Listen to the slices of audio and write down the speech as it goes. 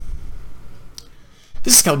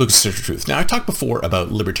This is Calabuca's Search for Truth. Now, I talked before about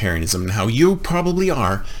libertarianism and how you probably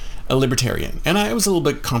are a libertarian. And I was a little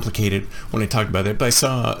bit complicated when I talked about it, but I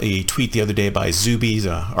saw a tweet the other day by Zuby,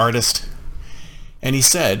 the artist, and he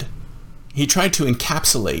said he tried to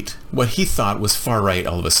encapsulate what he thought was far right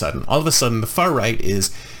all of a sudden. All of a sudden, the far right is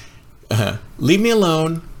leave me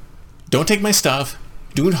alone, don't take my stuff,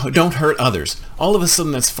 don't hurt others. All of a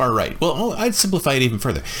sudden, that's far right. Well, I'd simplify it even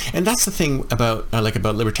further. And that's the thing about I like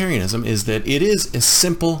about libertarianism, is that it is a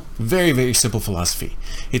simple, very, very simple philosophy.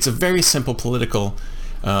 It's a very simple political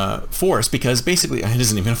force, because basically it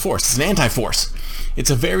isn't even a force, it's an anti-force. It's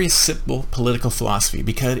a very simple political philosophy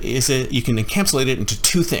because you can encapsulate it into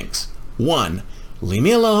two things. One, leave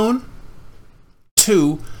me alone.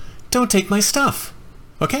 Two, don't take my stuff.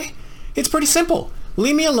 Okay? It's pretty simple.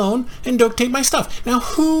 Leave me alone and don't take my stuff. Now,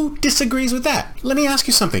 who disagrees with that? Let me ask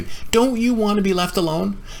you something. Don't you want to be left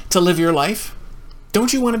alone to live your life?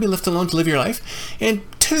 Don't you want to be left alone to live your life? And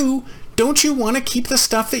two, don't you want to keep the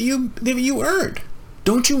stuff that you earned?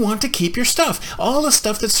 Don't you want to keep your stuff? All the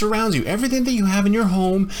stuff that surrounds you, everything that you have in your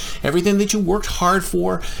home, everything that you worked hard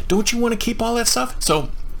for, don't you want to keep all that stuff? So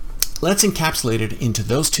let's encapsulate it into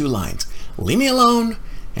those two lines. Leave me alone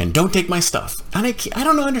and don't take my stuff. And I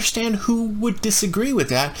don't understand who would disagree with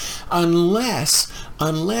that unless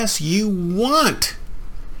you want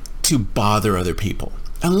to bother other people.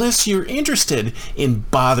 Unless you're interested in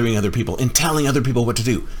bothering other people, in telling other people what to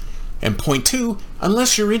do. And point two,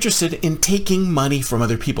 unless you're interested in taking money from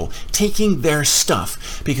other people, taking their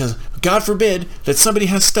stuff. Because God forbid that somebody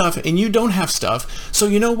has stuff and you don't have stuff. So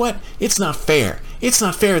you know what? It's not fair. It's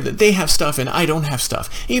not fair that they have stuff and I don't have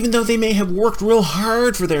stuff. Even though they may have worked real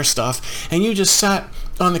hard for their stuff and you just sat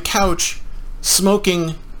on the couch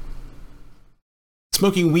smoking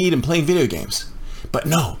weed and playing video games. But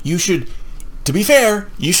no, to be fair,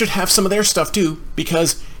 you should have some of their stuff too,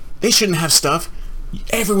 because they shouldn't have stuff.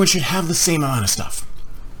 Everyone should have the same amount of stuff.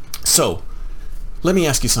 So, let me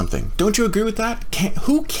ask you something. Don't you agree with that?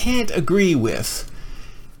 Who can't agree with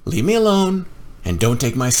leave me alone and don't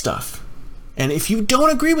take my stuff? And if you don't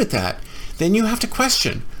agree with that, then you have to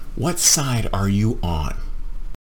question, what side are you on?